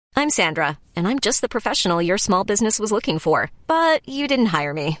I'm Sandra, and I'm just the professional your small business was looking for. But you didn't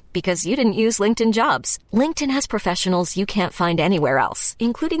hire me because you didn't use LinkedIn Jobs. LinkedIn has professionals you can't find anywhere else,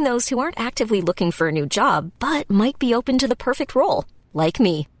 including those who aren't actively looking for a new job, but might be open to the perfect role, like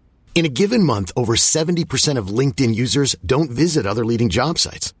me. In a given month, over 70% of LinkedIn users don't visit other leading job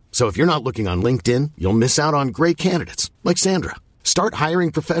sites. So if you're not looking on LinkedIn, you'll miss out on great candidates like Sandra. Start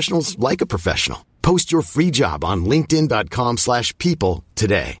hiring professionals like a professional. Post your free job on linkedin.com/people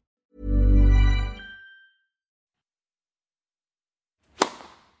today.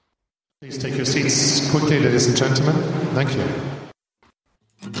 Please take your seats quickly, ladies and gentlemen. Thank you.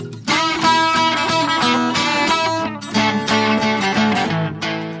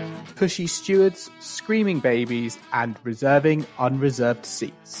 Pushy stewards, screaming babies, and reserving unreserved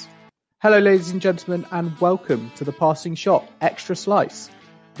seats. Hello, ladies and gentlemen, and welcome to The Passing Shot Extra Slice.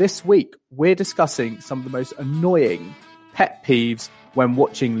 This week, we're discussing some of the most annoying pet peeves when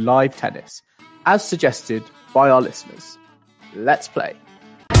watching live tennis, as suggested by our listeners. Let's play.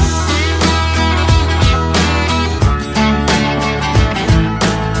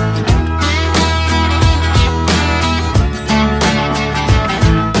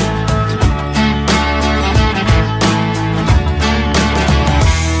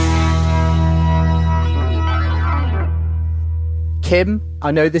 Kim,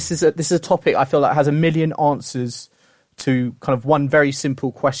 I know this is a topic I feel like has a million answers to kind of one very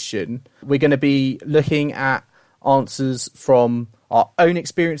simple question. We're going to be looking at answers from our own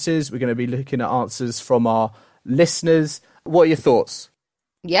experiences. We're going to be looking at answers from our listeners. What are your thoughts?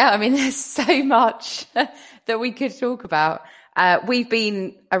 Yeah, I mean, there's so much that we could talk about. We've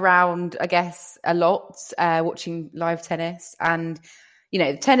been around, I guess, a lot watching live tennis, and you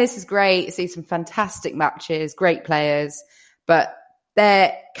know, tennis is great. See some fantastic matches, great players, but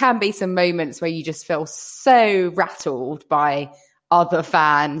there can be some moments where you just feel so rattled by other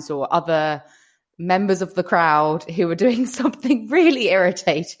fans or other members of the crowd who are doing something really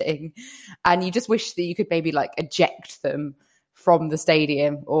irritating, and you just wish that you could maybe like eject them from the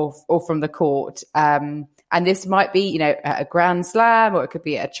stadium or from the court. And this might be, you know, a Grand Slam, or it could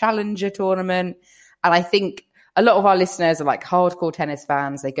be a Challenger tournament. And I think a lot of our listeners are like hardcore tennis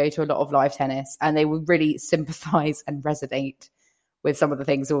fans. They go to a lot of live tennis, and they will really sympathize and resonate with some of the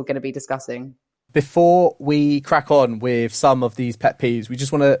things that we're going to be discussing. Before we crack on with some of these pet peeves, we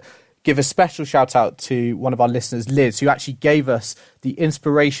just want to give a special shout out to one of our listeners, Liz, who actually gave us the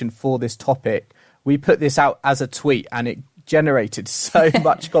inspiration for this topic. We put this out as a tweet, and it generated so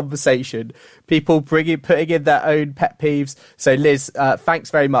much conversation, people putting in their own pet peeves. So Liz,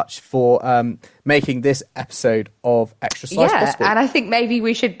 thanks very much for making this episode of Extra Slice possible. And I think maybe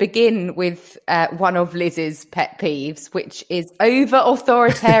we should begin with one of Liz's pet peeves, which is over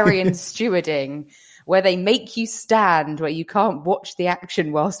authoritarian stewarding, where they make you stand where you can't watch the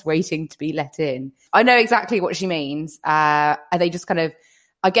action whilst waiting to be let in. I know exactly what she means. And they just kind of,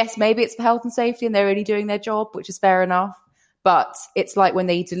 I guess maybe it's for health and safety and they're only doing their job, which is fair enough. But it's like when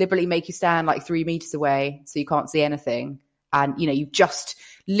they deliberately make you stand like 3 meters away so you can't see anything. And, you know, you've just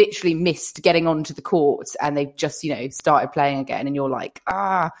literally missed getting onto the court and they've just, you know, started playing again. And you're like,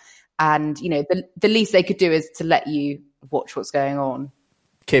 And, you know, the least they could do is to let you watch what's going on.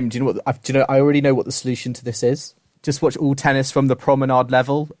 Kim, do you know what? I already know what the solution to this is. Just watch all tennis from the promenade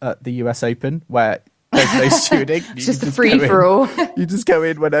level at the US Open, where there's no stewarding. It's just a free for all. You just go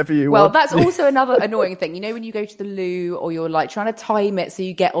in whenever you want. Well, that's also another annoying thing. You know, when you go to the loo or you're like trying to time it so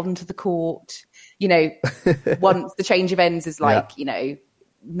you get onto the court, you know, once the change of ends is like, you know,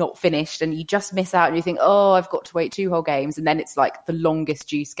 not finished and you just miss out and you think, oh, I've got to wait 2 whole games. And then it's like the longest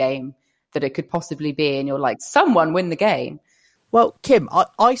juice game that it could possibly be. And you're like, someone win the game. Well, Kim,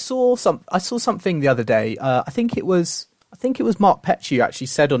 I saw something the other day. I think it was Mark Petchey actually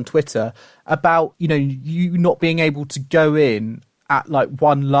said on Twitter about, you know, you not being able to go in at like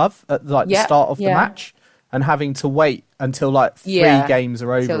 1-love at like the start of the match and having to wait until like 3 games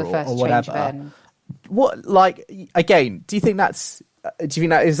are over or whatever. What, like, again, do you think that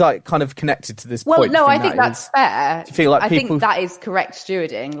is like kind of connected to this point? Well, no, I think that's fair. Do you feel like I think that is correct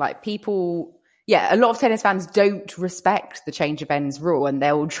stewarding. Like people, a lot of tennis fans don't respect the change of ends rule and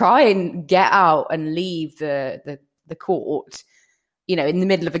they'll try and get out and leave the court, you know, in the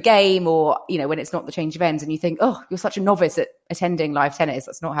middle of a game or, you know, when it's not the change of ends and you think, oh, you're such a novice at attending live tennis.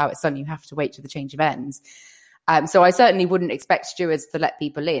 That's not how it's done. You have to wait to the change of ends. So I certainly wouldn't expect stewards to let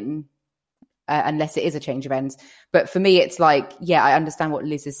people in unless it is a change of ends. But for me, it's like, I understand what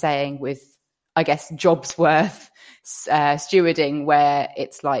Liz is saying with, I guess, jobs worth stewarding, where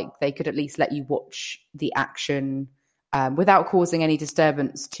it's like they could at least let you watch the action without causing any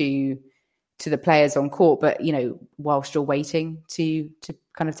disturbance to the players on court, but, you know, whilst you're waiting to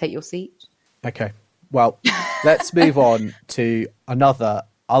kind of take your seat. Okay. Well, let's move on to another.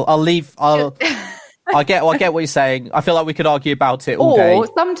 I get what you're saying. I feel like we could argue about it all day. Or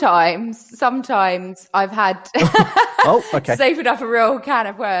sometimes I've had saving up a real can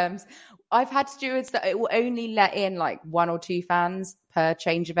of worms. I've had stewards that it will only let in like 1 or 2 fans per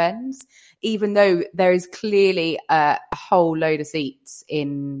change of ends, even though there is clearly a whole load of seats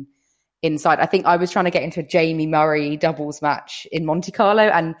inside. I think I was trying to get into a Jamie Murray doubles match in Monte Carlo,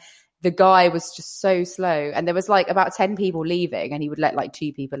 and the guy was just so slow. And there was like about 10 people leaving, and he would let like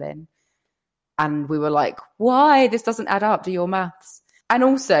 2 people in. And we were like, why? This doesn't add up to your maths. And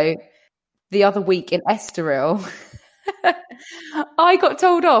also, the other week in Estoril, I got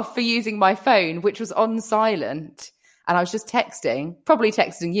told off for using my phone, which was on silent. And I was just probably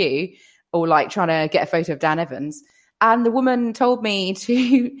texting you, or like trying to get a photo of Dan Evans. And the woman told me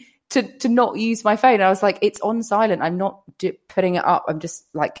to not use my phone. I was like, it's on silent. I'm not putting it up. I'm just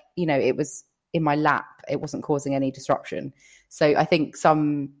like, it was in my lap. It wasn't causing any disruption. So I think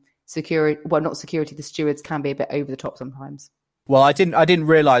some not security, the stewards can be a bit over the top sometimes. Well, I didn't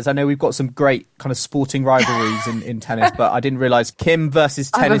realise. I know we've got some great kind of sporting rivalries in tennis, but I didn't realise Kim versus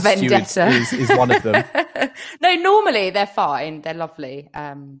tennis stewards is one of them. No, normally they're fine. They're lovely.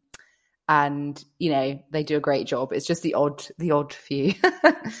 And, they do a great job. It's just the odd few.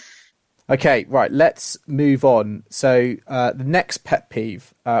 Okay, right, let's move on. So the next pet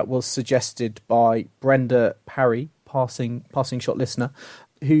peeve was suggested by Brenda Parry, passing shot listener,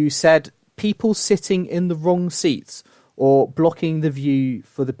 who said people sitting in the wrong seats or blocking the view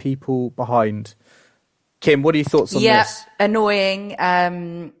for the people behind. Kim, what are your thoughts on this? Yeah, annoying.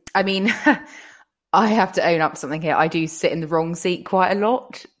 I mean, I have to own up something here. I do sit in the wrong seat quite a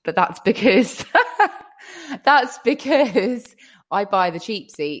lot, but that's because I buy the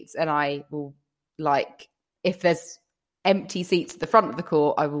cheap seats, and I will, like, if there's empty seats at the front of the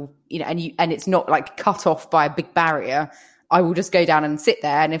court, I will, and it's not like cut off by a big barrier, I will just go down and sit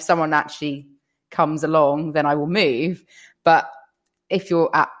there. And if someone actually comes along, then I will move. But if you're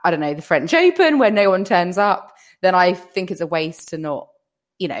at, I don't know, the French Open where no one turns up, then I think it's a waste to not,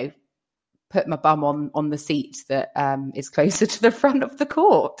 put my bum on the seat that is closer to the front of the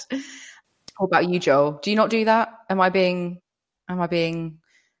court. What about you, Joel? Do you not do that? Am I being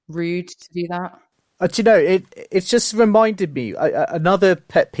rude to do that? Do you know, it's just reminded me, another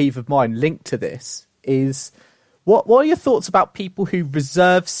pet peeve of mine linked to this is, what are your thoughts about people who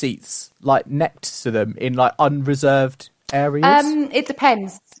reserve seats like next to them in like unreserved areas? It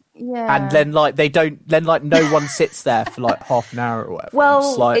depends. Yeah. And then no one sits there for like half an hour or whatever.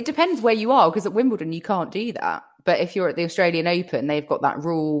 Well, it depends where you are, because at Wimbledon you can't do that. But if you're at the Australian Open, they've got that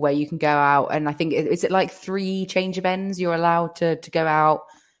rule where you can go out, and I think is it like 3 change of ends you're allowed to go out,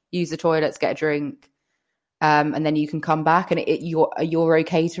 use the toilets, get a drink. And then you can come back, and you're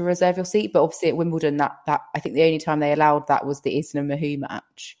okay to reserve your seat. But obviously at Wimbledon, that I think the only time they allowed that was the Isner Mahut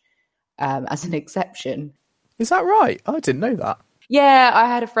match as an exception. Is that right? I didn't know that. Yeah, I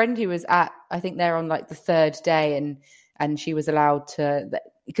had a friend who was I think they're on like the 3rd day, and she was allowed to,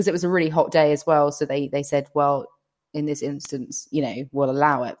 because it was a really hot day as well. So they said, well, in this instance, we'll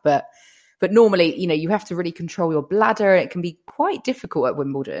allow it. But normally, you have to really control your bladder. It can be quite difficult at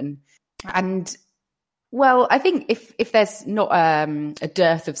Wimbledon. And well, I think if there's not a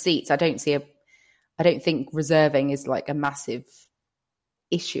dearth of seats, I don't think reserving is like a massive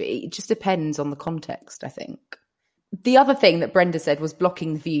issue. It just depends on the context, I think. The other thing that Brenda said was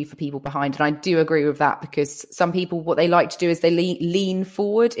blocking the view for people behind. And I do agree with that, because some people, what they like to do is they lean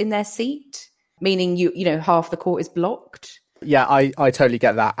forward in their seat, meaning half the court is blocked. Yeah, I totally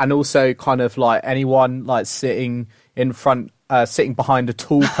get that. And also kind of like anyone like sitting in front, sitting behind a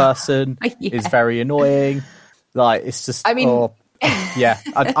tall person is very annoying. Like, it's just, I mean,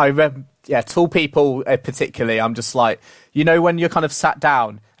 I remember, tall people particularly, I'm just like, when you're kind of sat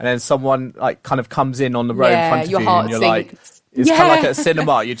down and then someone like kind of comes in on the row in front of you, and you're like, it's kind of like at a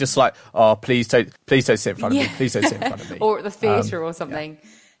cinema, you're just like, oh, please don't sit in front of me. Please don't sit in front of me. Or at the theatre or something.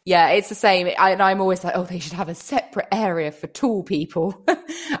 Yeah, it's the same. I'm always like, oh, they should have a separate area for tall people.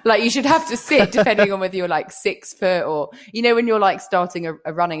 Like, you should have to sit depending on whether you're like 6 foot or, when you're like starting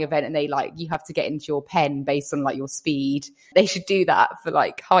a running event and you have to get into your pen based on like your speed. They should do that for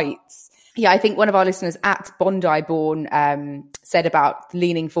like heights. Yeah, I think one of our listeners at Bondi Born said about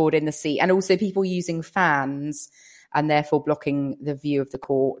leaning forward in the seat, and also people using fans and therefore blocking the view of the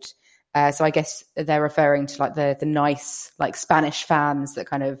court. So I guess they're referring to like the nice like Spanish fans that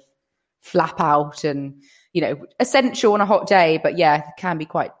kind of flap out and, essential on a hot day, but yeah, can be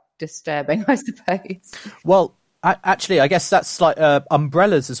quite disturbing, I suppose. Well, actually, I guess that's like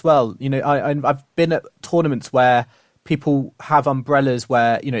umbrellas as well. I've been at tournaments where people have umbrellas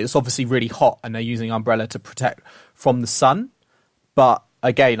where, you know, it's obviously really hot and they're using umbrella to protect from the sun. But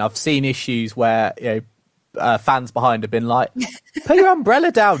again, I've seen issues where, you know, fans behind have been like, put your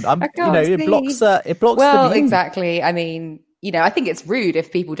umbrella down. It blocks the view. Exactly. I mean, you know, I think it's rude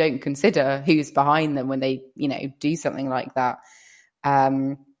if people don't consider who's behind them when they, you know, do something like that.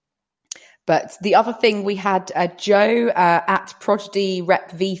 But the other thing, we had Joe at Prodigy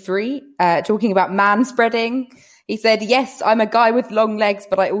Rep V3 talking about manspreading. He said, yes, I'm a guy with long legs,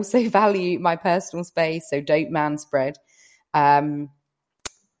 but I also value my personal space, so don't manspread.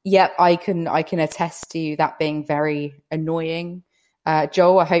 Yep, I can attest to that being very annoying.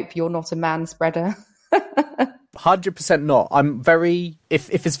 Joel, I hope you're not a manspreader. 100% not. I'm very if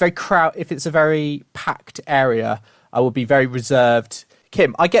it's very if it's a very packed area, I will be very reserved.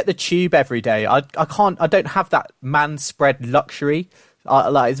 Kim, I get the tube every day. I don't have that man spread luxury.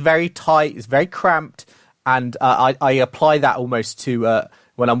 It's very tight, it's very cramped, and I apply that almost to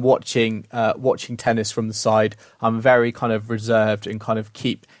when I'm watching tennis from the side. I'm very kind of reserved and kind of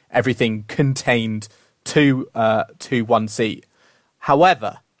keep everything contained to one seat.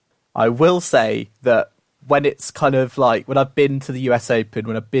 However, I will say that when it's kind of like when I've been to the US Open,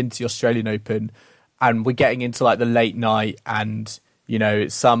 when I've been to the Australian Open, and we're getting into like the late night, and you know,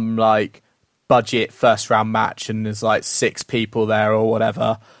 it's some like budget first round match and there's like 6 people there or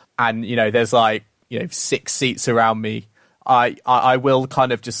whatever. And, you know, there's like, you know, 6 seats around me. I will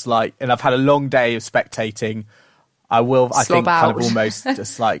kind of just like, and I've had a long day of spectating. I think kind of almost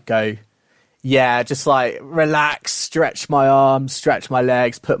just like go, yeah, just like relax, stretch my arms, stretch my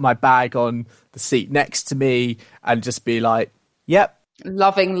legs, put my bag on the seat next to me and just be like, yep.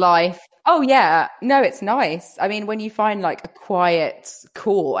 Loving life. Oh, yeah. No, it's nice. I mean, when you find like a quiet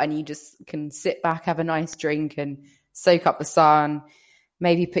court and you just can sit back, have a nice drink and soak up the sun,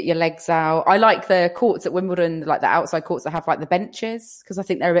 maybe put your legs out. I like the courts at Wimbledon, like the outside courts that have like the benches, because I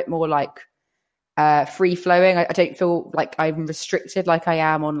think they're a bit more like free flowing. I don't feel like I'm restricted like I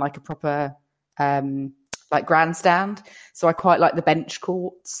am on like a proper like grandstand. So I quite like the bench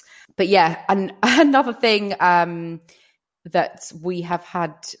courts. But yeah, and another thing that we have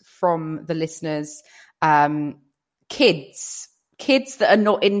had from the listeners, kids that are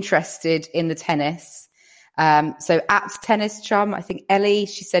not interested in the tennis. So at Tennis Chum, I think Ellie,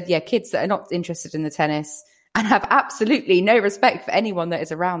 she said, yeah, kids that are not interested in the tennis and have absolutely no respect for anyone that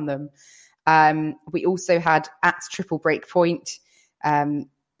is around them. We also had at Triple Break Point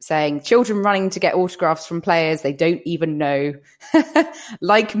saying children running to get autographs from players they don't even know.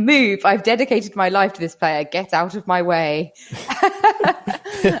 Like, move, I've dedicated my life to this player, get out of my way.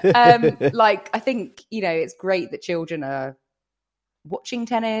 Like, I think, you know, it's great that children are watching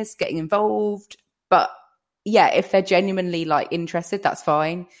tennis, getting involved, but yeah, if they're genuinely like interested, that's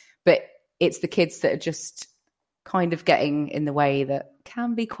fine. But it's the kids that are just kind of getting in the way that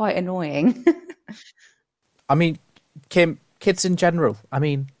can be quite annoying. I mean, Kim, kids in general. I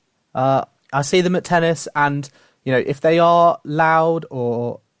mean, I see them at tennis, and you know, if they are loud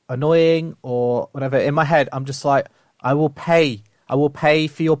or annoying or whatever, in my head, I'm just like, I will pay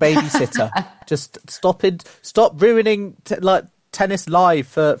for your babysitter. Just stop ruining tennis live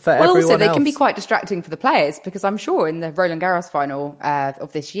for everyone else. Also, they can be quite distracting for the players, because I'm sure in the Roland Garros final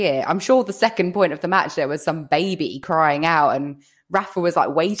of this year, I'm sure the second point of the match there was some baby crying out, and Rafa was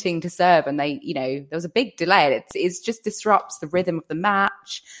like waiting to serve, and they, you know, there was a big delay. It just disrupts the rhythm of the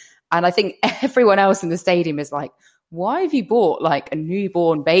match. And I think everyone else in the stadium is like, why have you brought like a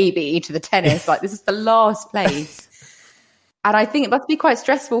newborn baby to the tennis? Like, this is the last place. And I think it must be quite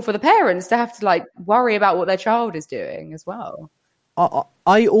stressful for the parents to have to like worry about what their child is doing as well.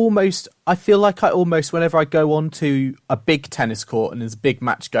 I feel like I almost, whenever I go onto a big tennis court and there's a big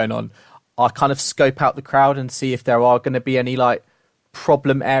match going on, I kind of scope out the crowd and see if there are going to be any like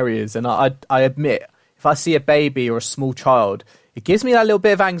problem areas. And I admit, if I see a baby or a small child, it gives me that little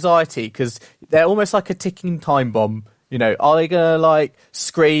bit of anxiety, because they're almost like a ticking time bomb. You know, are they going to like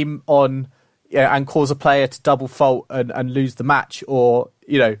scream on, you know, and cause a player to double fault and lose the match, or,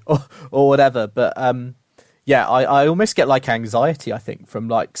 you know, or whatever. But yeah, I almost get like anxiety, I think, from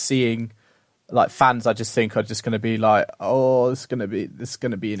like seeing like fans. I just think are just going to be like, oh, this is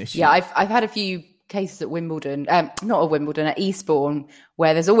going to be an issue. Yeah, I've had a few cases at Wimbledon, not at Wimbledon, at Eastbourne,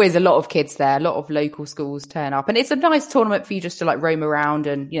 where there's always a lot of kids there, a lot of local schools turn up, and it's a nice tournament for you just to like roam around,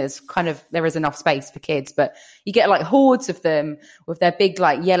 and you know, it's kind of, there is enough space for kids, but you get like hordes of them with their big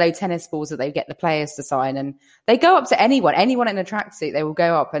like yellow tennis balls that they get the players to sign, and they go up to anyone in a tracksuit, they will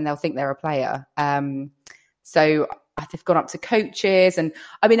go up and they'll think they're a player. So they've gone up to coaches, and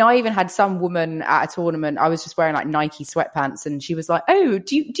I mean, I even had some woman at a tournament, I was just wearing like Nike sweatpants, and she was like, oh,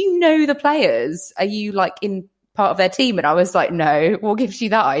 do you know the players? Are you like in part of their team? And I was like, no, what gives you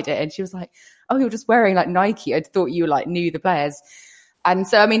that idea? And she was like, oh, you're just wearing like Nike. I thought you like knew the players. And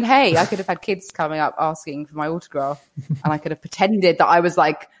so, I mean, hey, I could have had kids coming up asking for my autograph and I could have pretended that I was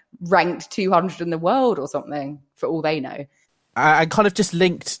like ranked 200 in the world or something for all they know. And kind of just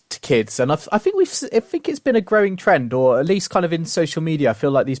linked to kids. And I think it's been a growing trend, or at least kind of in social media, I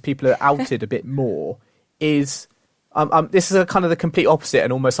feel like these people are outed a bit more. This is a kind of the complete opposite,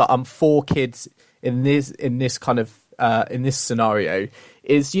 and almost like I'm for kids in this kind of in this scenario.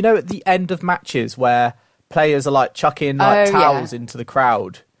 Is, you know, at the end of matches where players are like chucking like towels into the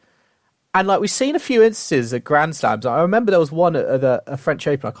crowd, and like we've seen a few instances at Grand Slams. I remember there was one at a French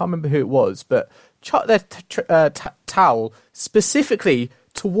Open. I can't remember who it was, but chucked their towel specifically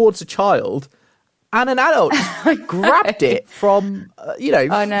towards a child, and an adult grabbed it from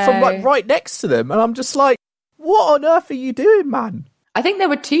from like right next to them, and I'm just like, what on earth are you doing, man? I think there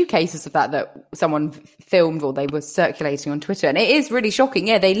were 2 cases of that someone filmed or they were circulating on Twitter. And it is really shocking.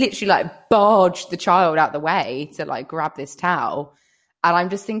 Yeah, they literally like barged the child out the way to like grab this towel. And I'm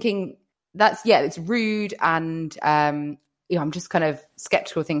just thinking it's rude. And, I'm just kind of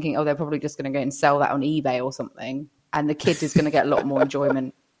skeptical thinking, they're probably just going to go and sell that on eBay or something. And the kid is going to get a lot more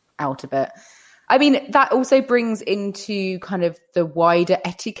enjoyment out of it. I mean, that also brings into kind of the wider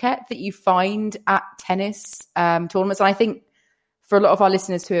etiquette that you find at tennis tournaments. And I think, for a lot of our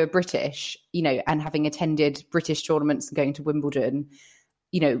listeners who are British, and having attended British tournaments and going to Wimbledon,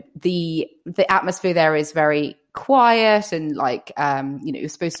 the atmosphere there is very quiet and like, you're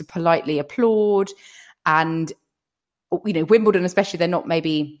supposed to politely applaud. And, Wimbledon especially, they're not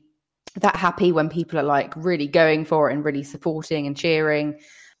maybe that happy when people are like really going for it and really supporting and cheering.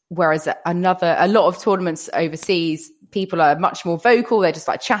 Whereas a lot of tournaments overseas, people are much more vocal. They're just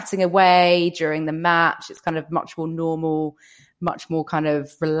like chatting away during the match. It's kind of much more normal, much more kind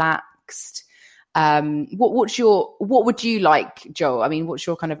of relaxed. What would you like, Joel? I mean, what's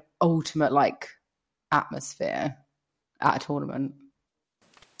your kind of ultimate like atmosphere at a tournament?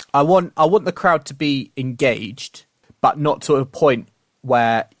 I want the crowd to be engaged, but not to a point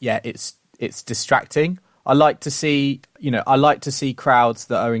where it's distracting. I like to see crowds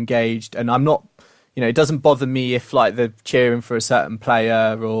that are engaged, and I'm not, it doesn't bother me if like they're cheering for a certain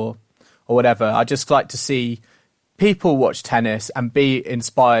player or whatever. I just like to see people watch tennis and be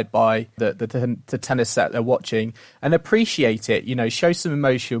inspired by the tennis that they're watching and appreciate it. Show some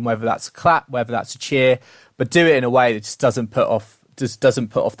emotion, whether that's a clap, whether that's a cheer, but do it in a way that just doesn't put off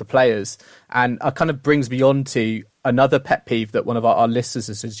the players. And it kind of brings me on to another pet peeve that one of our listeners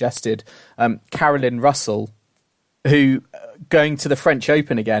has suggested. Caroline Russell, who going to the French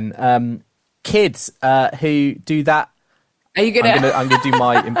Open again. Kids who do that. Are you gonna? I'm gonna do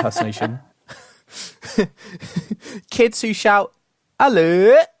my impersonation. Kids who shout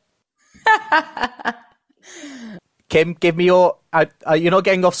 "Hello." Kim, give me your. You're not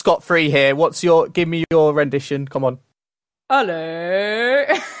getting off scot-free here. Give me your rendition. Come on. Hello.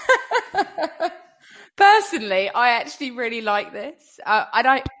 Personally, I actually really like this.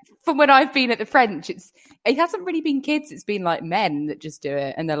 And from when I've been at the French, it hasn't really been kids. It's been like men that just do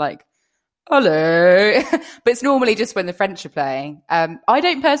it, and they're like, "Hello." But it's normally just when the French are playing. I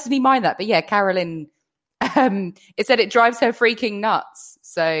don't personally mind that, but yeah, Carolyn, it said it drives her freaking nuts,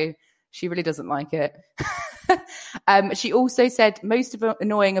 so she really doesn't like it. She also said, most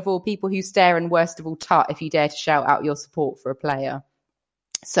annoying of all, people who stare, and worst of all, tut if you dare to shout out your support for a player.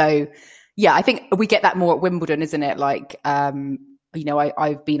 So yeah, I think we get that more at Wimbledon, isn't it? Like,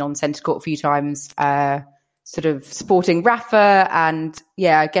 I've been on centre court a few times, sort of supporting Rafa, and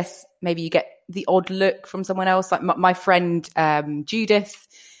yeah, I guess maybe you get the odd look from someone else. Like my friend Judith,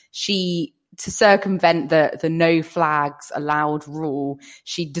 to circumvent the no flags allowed rule,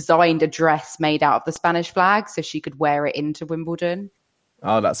 she designed a dress made out of the Spanish flag so she could wear it into Wimbledon.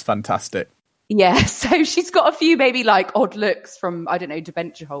 Oh, that's fantastic. Yeah, so she's got a few maybe like odd looks from, I don't know,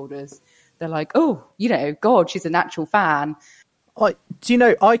 debenture holders. They're like, oh, God, she's a natural fan. I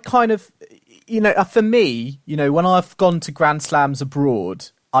kind of, for me, when I've gone to Grand Slams abroad,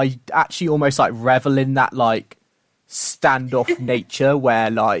 I actually almost like revel in that like standoff nature where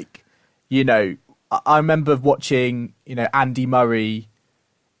like, I remember watching, Andy Murray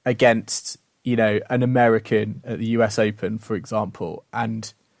against, an American at the US Open, for example.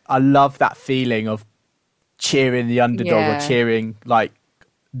 And I love that feeling of cheering the underdog or cheering like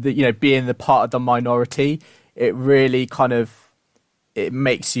being the part of the minority. It really kind of, it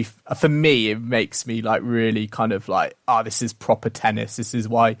makes you, for me, it makes me like really kind of like, this is proper tennis. This is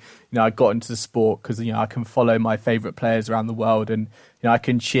why, I got into the sport, because, I can follow my favourite players around the world, and, I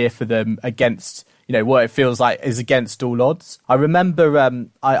can cheer for them against, what it feels like is against all odds. I remember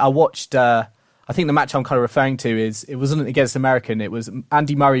I watched, I I think the match I'm kind of referring to it wasn't against American. It was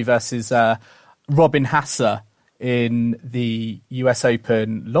Andy Murray versus Robin Hasse in the US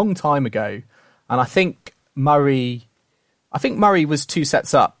Open long time ago. And I think Murray was 2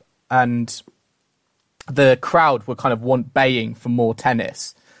 sets up, and the crowd were kind of baying for more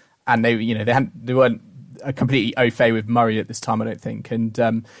tennis, and they weren't completely au fait with Murray at this time, I don't think. And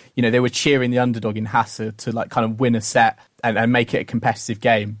they were cheering the underdog in Hasse to like kind of win a set and make it a competitive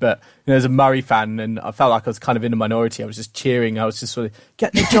game. But as a Murray fan, and I felt like I was kind of in a minority, I was just cheering. I was just sort of,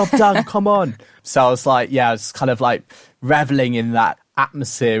 get the job done, come on. So I was like, I was kind of like reveling in that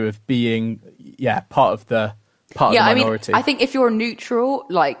atmosphere of being, part of the minority. I think if you're neutral,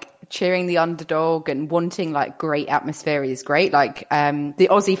 like cheering the underdog and wanting like great atmosphere is great. Like the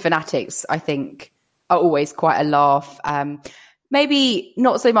Aussie fanatics, I think, are always quite a laugh. Maybe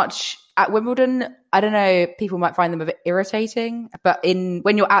not so much at Wimbledon. I don't know, people might find them a bit irritating, but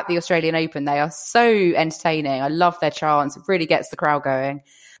when you're at the Australian Open, they are so entertaining. I love their chants. It really gets the crowd going.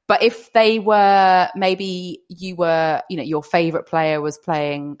 But if they were, maybe you were, your favourite player was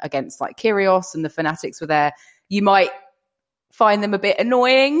playing against like Kyrgios and the fanatics were there, you might find them a bit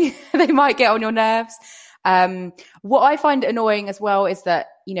annoying. They might get on your nerves. What I find annoying as well is that,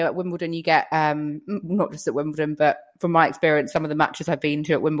 at Wimbledon you get, not just at Wimbledon, but from my experience, some of the matches I've been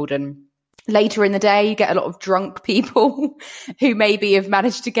to at Wimbledon, later in the day, you get a lot of drunk people who maybe have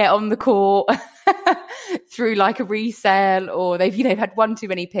managed to get on the court through like a resale, or they've, had one too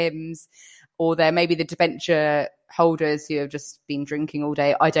many pims, or they're maybe the debenture holders who have just been drinking all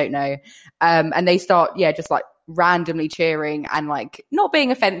day. I don't know. And they start, just like randomly cheering and like not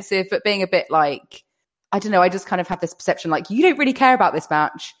being offensive, but being a bit like, I don't know. I just kind of have this perception like, you don't really care about this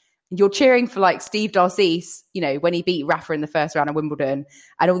match. You're cheering for like Steve Darcis, when he beat Rafa in the first round of Wimbledon,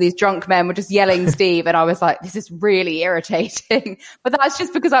 and all these drunk men were just yelling Steve. And I was like, this is really irritating. But that's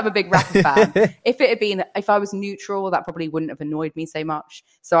just because I'm a big Rafa fan. If I was neutral, that probably wouldn't have annoyed me so much.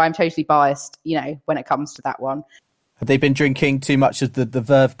 So I'm totally biased, when it comes to that one. Have they been drinking too much of the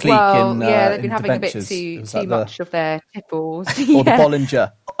Verve Clique? Well, they've been having a bit too much of their tipples. Or the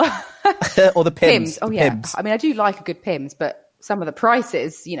Bollinger. Or the Pims. Oh, yeah. Pims. I mean, I do like a good Pims, but some of the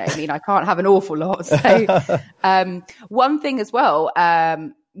prices, I can't have an awful lot. So one thing as well,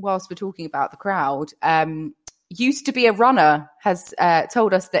 whilst we're talking about the crowd, used to be a runner has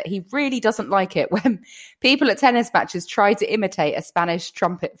told us that he really doesn't like it when people at tennis matches try to imitate a Spanish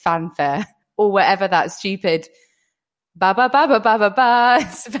trumpet fanfare or whatever that stupid ba ba ba ba ba ba ba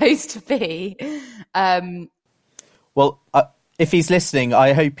is supposed to be. Well, if he's listening,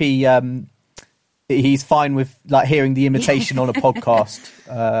 I hope he's fine with like hearing the imitation on a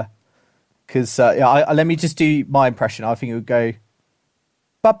podcast. Because let me just do my impression. I think it would go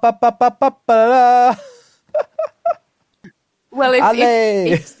ba ba ba ba ba ba. Well,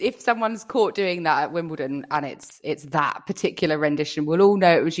 if someone's caught doing that at Wimbledon and it's that particular rendition, we'll all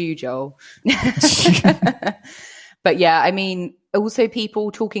know it was you, Joel. But yeah, I mean, also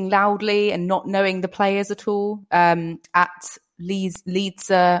people talking loudly and not knowing the players at all. At Leeds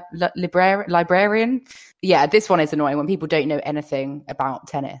Librarian. Yeah, this one is annoying when people don't know anything about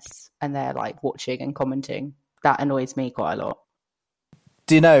tennis and they're like watching and commenting. That annoys me quite a lot.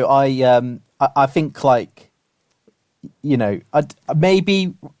 Do you know, I think like,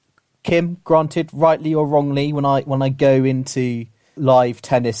 maybe Kim, granted, rightly or wrongly, when I go into live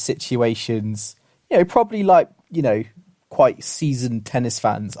tennis situations, probably like, quite seasoned tennis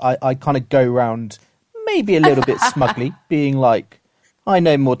fans, I kind of go around maybe a little bit smugly, being like, I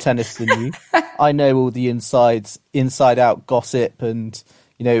know more tennis than you. I know all the inside out gossip and,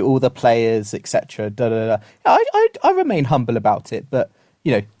 all the players, etc. I remain humble about it, but,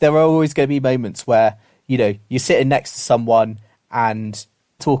 there are always going to be moments where, you're sitting next to someone and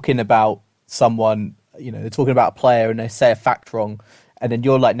talking about someone, they're talking about a player and they say a fact wrong. And then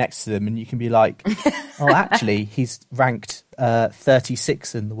you're like next to them and you can be like, oh, actually, he's ranked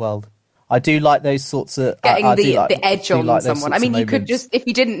 36 in the world. I do like those sorts of getting the edge on someone. I mean, you could just, if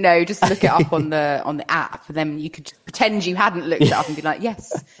you didn't know, just look it up on the app, and then you could just pretend you hadn't looked it up and be like,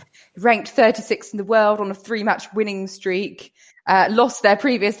 yes, ranked 36 in the world on a 3-match winning streak, lost their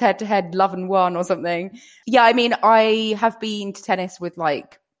previous head-to-head, love and won or something. Yeah, I mean, I have been to tennis with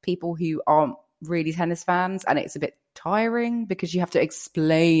like people who aren't really tennis fans, and it's a bit tiring because you have to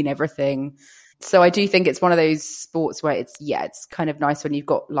explain everything. So I do think it's one of those sports where it's kind of nice when you've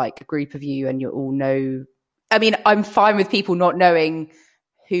got like a group of you and you all know. I mean, I'm fine with people not knowing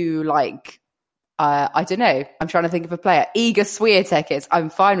who, like, I don't know. I'm trying to think of a player. Iga Swiatek. I'm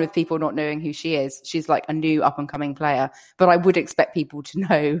fine with people not knowing who she is. She's like a new up and coming player, but I would expect people to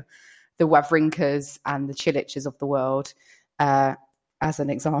know the Wawrinkas and the Cilics of the world, as an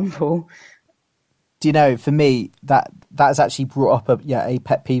example. Do you know, for me, that has actually brought up a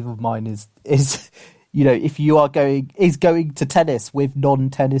pet peeve of mine is you know, if you are going to tennis with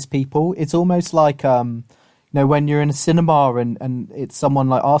non-tennis people, it's almost like you know, when you're in a cinema and it's someone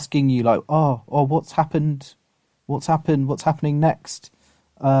like asking you like, oh, what's happening next?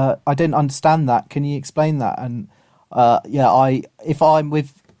 I didn't understand that. Can you explain that? And I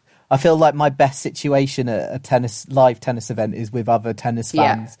feel like my best situation at a live tennis event is with other tennis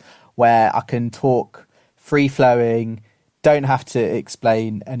fans, where I can talk free flowing, don't have to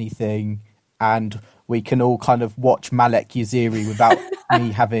explain anything, and we can all kind of watch Malek Yaziri without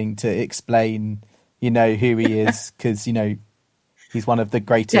me having to explain, you know, who he is, because, you know, he's one of the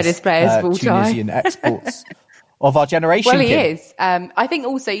greatest tennis players of all Tunisian time. exports of our generation. Well, he Kim. is. I think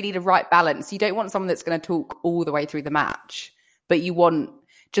also you need a right balance. You don't want someone that's going to talk all the way through the match, but you want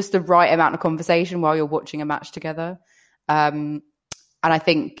just the right amount of conversation while you're watching a match together. And I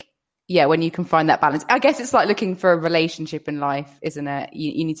think, when you can find that balance, I guess it's like looking for a relationship in life, isn't it?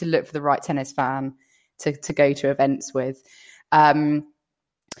 You need to look for the right tennis fan to go to events with.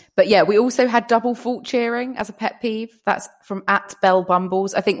 But we also had double fault cheering as a pet peeve. That's from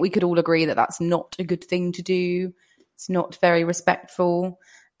 @BellBumbles. I think we could all agree that that's not a good thing to do. It's not very respectful.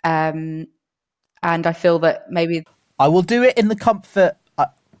 And I feel that maybe I will do it in the comfort.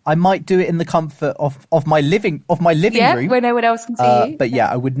 I might do it in the comfort of my living room, where no one else can see you. But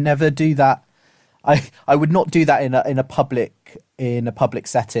I would never do that. I would not do that in a public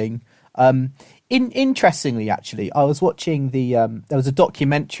setting. Interestingly, actually, I was watching there was a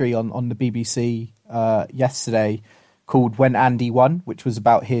documentary on the BBC yesterday called "When Andy Won," which was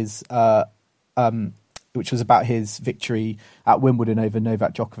about his victory at Wimbledon over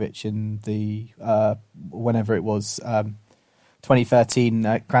Novak Djokovic in the whenever it was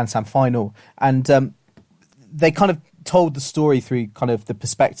 2013 Grand Slam final, and they kind of told the story through kind of the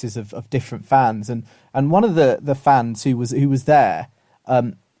perspectives of different fans, and one of the fans who was there.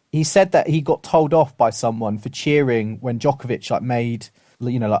 He said that he got told off by someone for cheering when Djokovic made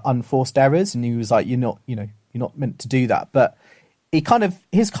like unforced errors, and he was like, you're not meant to do that. But his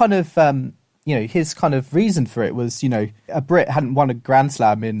reason for it was, a Brit hadn't won a Grand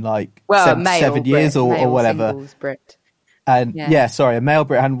Slam in seven years or whatever. Brit. And a male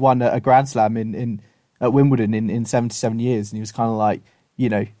Brit hadn't won a Grand Slam at Wimbledon in 77 years, and he was kind of like,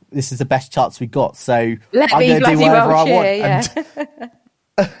 this is the best chance we got, so I'm going to do whatever I want. Yeah.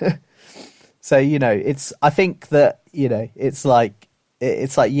 So I think that it's like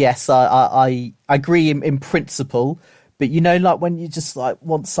yes, I agree in principle, but when you just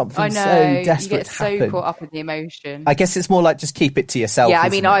want something so desperate you get to so happen, caught up in the emotion. I guess it's more like just keep it to yourself. Yeah, I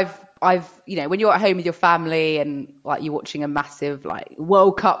mean, I've when you're at home with your family and you're watching a massive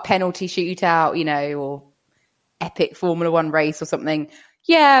World Cup penalty shootout, or epic Formula One race or something.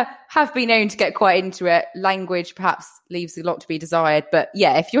 Yeah, have been known to get quite into it. Language perhaps leaves a lot to be desired. But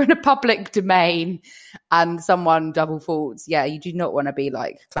if you're in a public domain and someone double faults, you do not want to be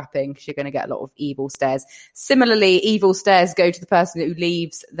clapping, because you're going to get a lot of evil stares. Similarly, evil stares go to the person who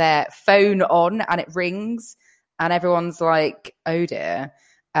leaves their phone on and it rings and everyone's like, oh dear.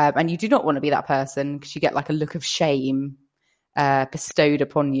 And you do not want to be that person, because you get a look of shame bestowed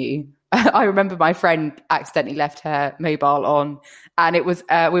upon you. I remember my friend accidentally left her mobile on, and it was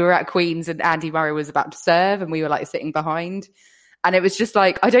we were at Queen's and Andy Murray was about to serve, and we were sitting behind, and it was just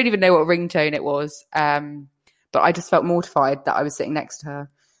I don't even know what ringtone it was, but I just felt mortified that I was sitting next to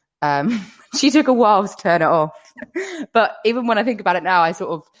her. She took a while to turn it off, but even when I think about it now, I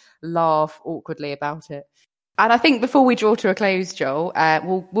sort of laugh awkwardly about it. And I think before we draw to a close, Joel,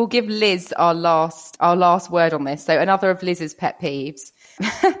 we'll give Liz our last word on this. So another of Liz's pet peeves.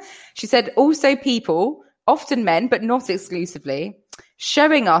 She said, also people, often men, but not exclusively,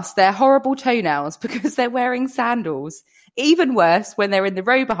 showing us their horrible toenails because they're wearing sandals. Even worse, when they're in the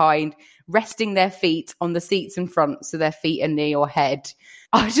row behind, resting their feet on the seats in front so their feet are near your head.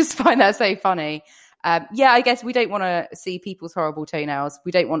 I just find that so funny. I guess we don't want to see people's horrible toenails.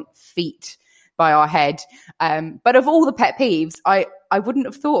 We don't want feet by our head. But of all the pet peeves, I wouldn't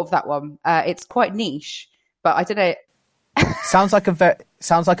have thought of that one. It's quite niche, but I don't know. Sounds like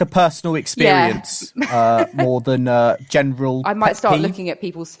a personal experience, more than general. I might start peeve. looking at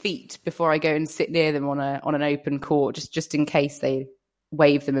people's feet before I go and sit near them on an open court, just in case they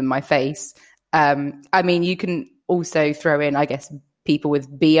wave them in my face. I mean, you can also throw in, I guess, people with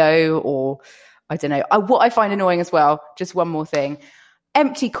BO, or I don't know. What I find annoying as well, just one more thing.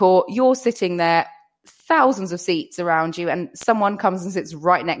 Empty court, you're sitting there, thousands of seats around you, and someone comes and sits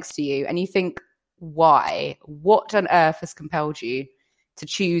right next to you, and you think, why? What on earth has compelled you to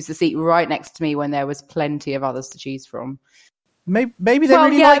choose the seat right next to me when there was plenty of others to choose from? Maybe they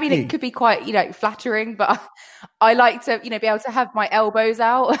really like you. It could be quite, flattering, but I like to, be able to have my elbows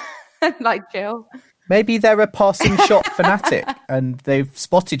out and like chill. Maybe they're a passing shot fanatic and they've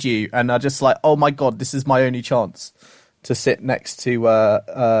spotted you and are just like, oh my God, this is my only chance to sit next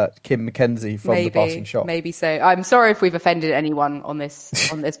to Kim Mackenzie from the Passing Shot. Maybe so. I'm sorry if we've offended anyone on this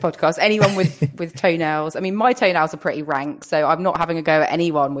podcast. Anyone with toenails. I mean, my toenails are pretty rank, so I'm not having a go at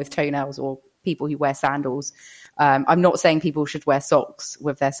anyone with toenails or people who wear sandals. I'm not saying people should wear socks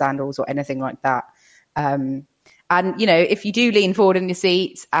with their sandals or anything like that. And, if you do lean forward in your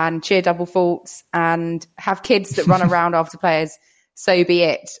seat and cheer double faults and have kids that run around after players, so be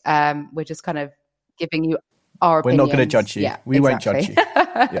it. We're just kind of giving you our opinions. We're not going to judge you. Yeah, we won't judge you.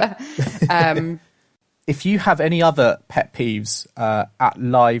 Yeah. If you have any other pet peeves at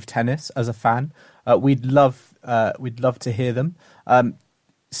live tennis as a fan, we'd love to hear them.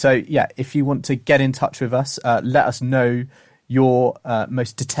 So if you want to get in touch with us, let us know your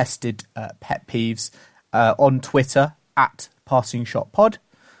most detested pet peeves on Twitter at passingshotpod.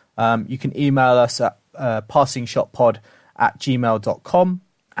 You can email us at passingshotpod@gmail.com.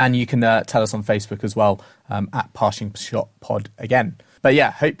 And you can tell us on Facebook as well at Passing Shot Pod again. But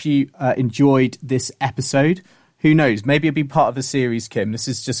hope you enjoyed this episode. Who knows? Maybe it'll be part of a series, Kim. This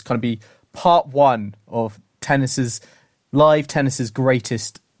is just going to be part one of live tennis's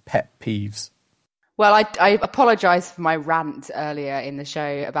greatest pet peeves. Well, I apologise for my rant earlier in the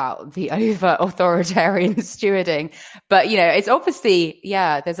show about the over-authoritarian stewarding. But, it's obviously,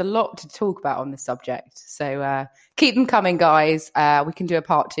 there's a lot to talk about on this subject. So keep them coming, guys. We can do a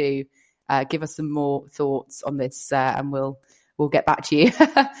part 2. Give us some more thoughts on this and we'll get back to you.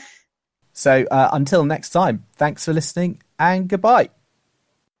 So until next time, thanks for listening and goodbye.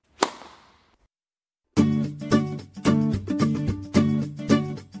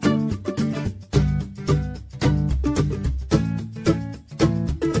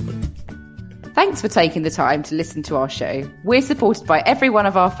 Thanks for taking the time to listen to our show. We're supported by every one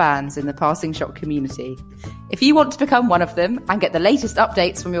of our fans in the Passing Shot community. If you want to become one of them and get the latest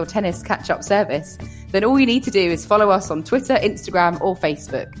updates from your tennis catch-up service, then all you need to do is follow us on Twitter, Instagram or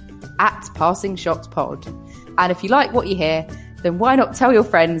Facebook at Passing Shot Pod. And if you like what you hear, then why not tell your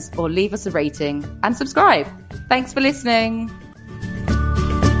friends or leave us a rating and subscribe. Thanks for listening.